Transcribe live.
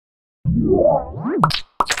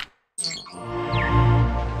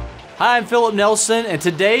Hi, I'm Philip Nelson, and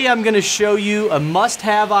today I'm going to show you a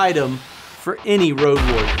must-have item for any road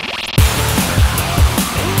warrior.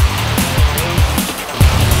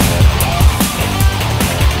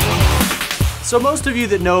 So most of you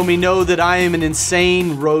that know me know that I am an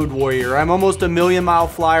insane road warrior. I'm almost a million-mile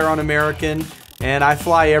flyer on American, and I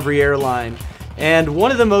fly every airline. And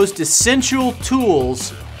one of the most essential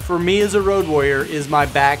tools for me as a road warrior is my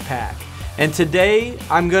backpack. And today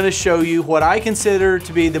I'm going to show you what I consider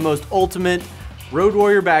to be the most ultimate road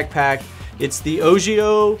warrior backpack. It's the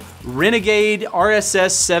Ogio Renegade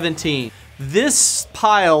RSS 17. This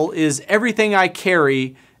pile is everything I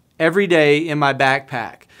carry every day in my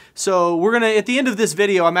backpack. So we're gonna, at the end of this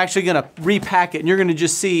video, I'm actually gonna repack it and you're gonna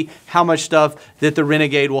just see how much stuff that the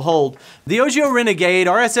Renegade will hold. The Ogio Renegade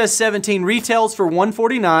RSS 17 retails for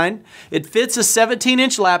 $149. It fits a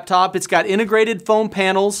 17-inch laptop. It's got integrated foam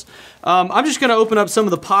panels. I'm just gonna open up some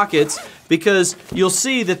of the pockets because you'll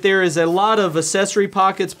see that there is a lot of accessory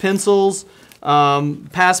pockets, pencils,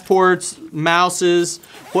 passports, mouses.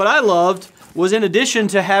 What I loved was, in addition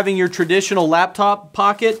to having your traditional laptop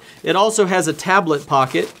pocket, it also has a tablet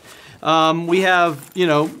pocket. We have,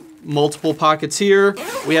 multiple pockets here.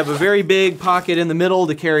 We have a very big pocket in the middle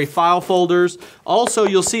to carry file folders. Also,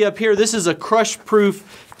 you'll see up here, this is a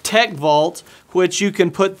crush-proof tech vault, which you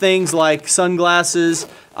can put things like sunglasses,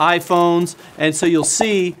 iPhones, and so you'll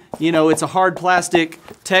see, it's a hard plastic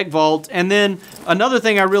tech vault. And then another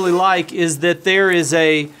thing I really like is that there is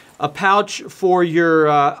a pouch for your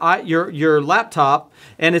laptop,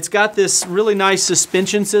 and it's got this really nice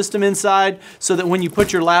suspension system inside so that when you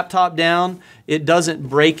put your laptop down, it doesn't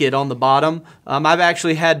break it on the bottom. I've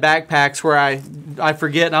actually had backpacks where I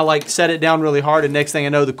forget and I set it down really hard, and next thing I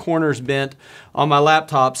know the corner's bent on my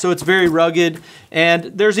laptop. So it's very rugged, and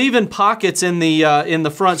there's even pockets in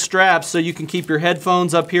the front straps so you can keep your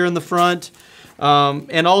headphones up here in the front.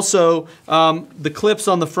 And also the clips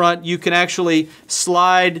on the front, you can actually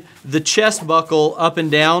slide the chest buckle up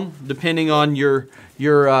and down depending on your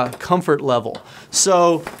comfort level.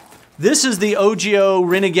 So this is the Ogio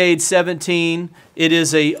Renegade 17. It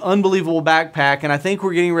is an unbelievable backpack, and I think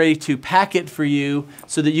we're getting ready to pack it for you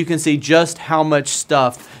so that you can see just how much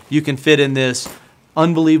stuff you can fit in this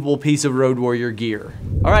unbelievable piece of road warrior gear.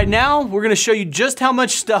 All right, now we're gonna show you just how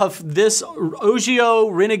much stuff this Ogio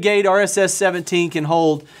Renegade RSS 17 can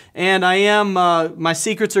hold. And my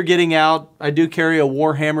secrets are getting out. I do carry a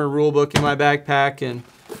Warhammer rulebook in my backpack, and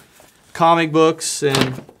comic books,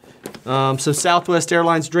 and some Southwest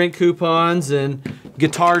Airlines drink coupons, and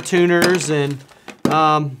guitar tuners, and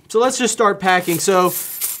so let's just start packing. So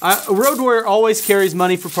a road warrior always carries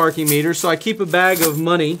money for parking meters, so I keep a bag of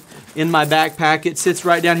money in my backpack. It sits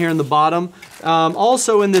right down here in the bottom.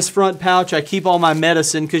 Also in this front pouch, I keep all my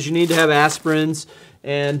medicine because you need to have aspirins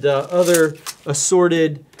and other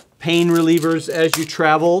assorted pain relievers as you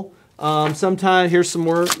travel. Sometimes, here's some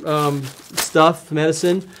more stuff,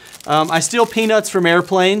 medicine. I steal peanuts from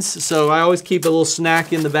airplanes, so I always keep a little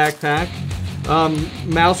snack in the backpack.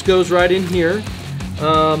 Mouse goes right in here.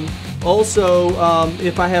 Also,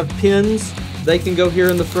 if I have pins, they can go here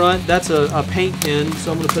in the front. That's a paint pen,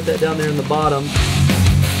 so I'm going to put that down there in the bottom.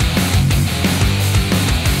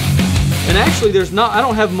 And actually, I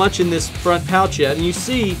don't have much in this front pouch yet. And you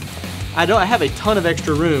see, I have a ton of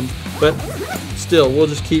extra room, but still, we'll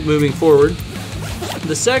just keep moving forward.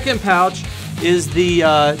 The second pouch is the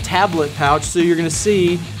tablet pouch. So you're going to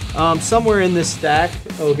see somewhere in this stack,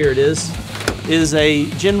 oh, here it is a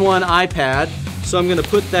Gen 1 iPad. So I'm going to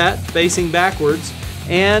put that facing backwards.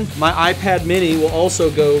 And my iPad mini will also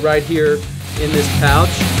go right here in this pouch.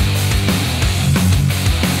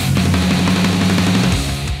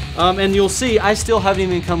 And you'll see I still haven't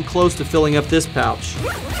even come close to filling up this pouch.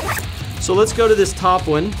 So let's go to this top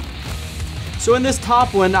one. So in this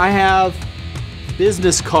top one I have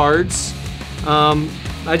business cards.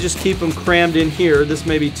 I just keep them crammed in here. This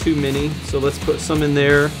may be too many, so let's put some in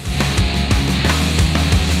there.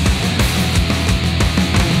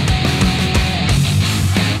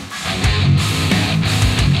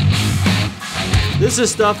 This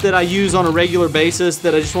is stuff that I use on a regular basis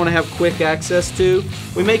that I just want to have quick access to.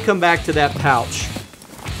 We may come back to that pouch.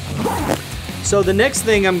 So the next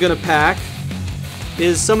thing I'm going to pack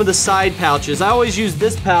is some of the side pouches. I always use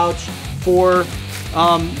this pouch for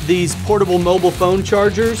these portable mobile phone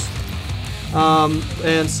chargers.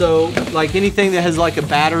 And so like anything that has like a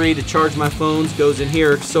battery to charge my phones goes in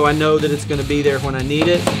here, so I know that it's going to be there when I need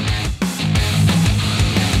it.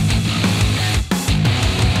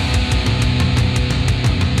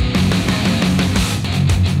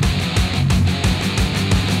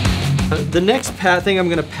 The next thing I'm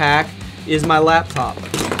going to pack is my laptop.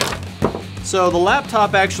 So the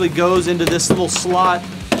laptop actually goes into this little slot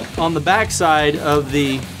on the back side of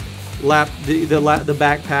the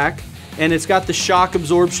backpack, and it's got the shock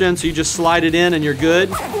absorption, so you just slide it in and you're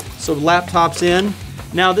good. So the laptop's in.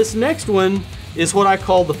 Now this next one is what I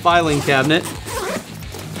call the filing cabinet.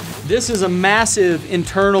 This is a massive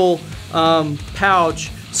internal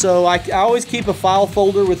pouch, so I always keep a file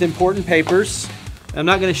folder with important papers. I'm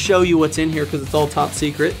not going to show you what's in here because it's all top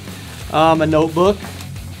secret. A notebook,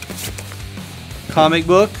 comic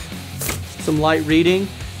book, some light reading,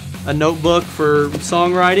 a notebook for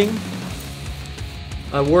songwriting,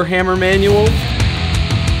 a Warhammer manual,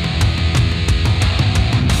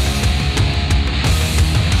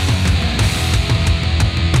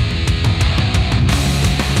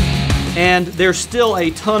 and there's still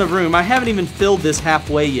a ton of room. I haven't even filled this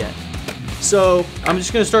halfway yet. So I'm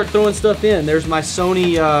just gonna start throwing stuff in. There's my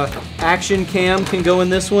Sony action cam can go in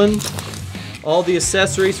this one. All the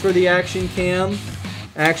accessories for the action cam,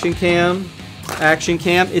 action cam, action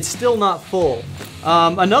cam. It's still not full.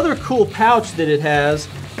 Another cool pouch that it has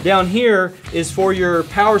down here is for your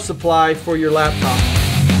power supply for your laptop.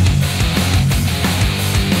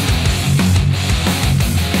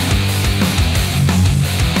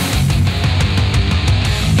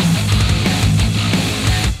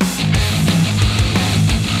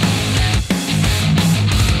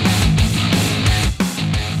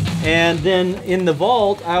 And then in the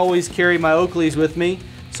vault, I always carry my Oakleys with me.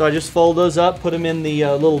 So I just fold those up, put them in the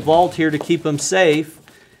little vault here to keep them safe.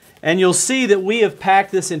 And you'll see that we have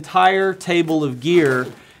packed this entire table of gear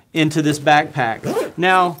into this backpack.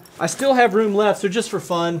 Now, I still have room left, so just for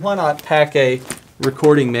fun, why not pack a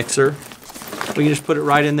recording mixer? We can just put it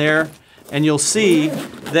right in there, and you'll see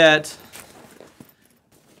that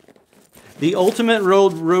the ultimate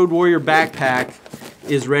Road Warrior backpack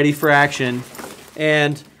is ready for action.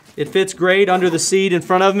 And it fits great under the seat in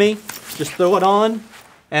front of me. Just throw it on,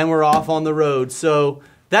 and we're off on the road. So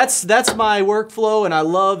that's my workflow, and I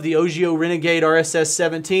love the Ogio Renegade RSS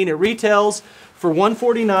 17. It retails for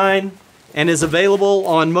 $149 and is available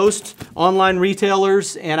on most online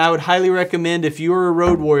retailers, and I would highly recommend, if you're a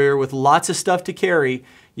road warrior with lots of stuff to carry,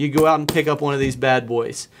 you go out and pick up one of these bad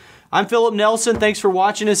boys. I'm Philip Nelson. Thanks for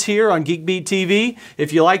watching us here on Geek Beat TV.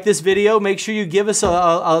 If you like this video, make sure you give us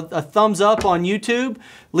a thumbs up on YouTube.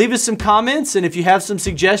 Leave us some comments, and if you have some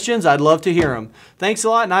suggestions, I'd love to hear them. Thanks a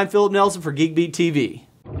lot, and I'm Philip Nelson for Geek Beat TV.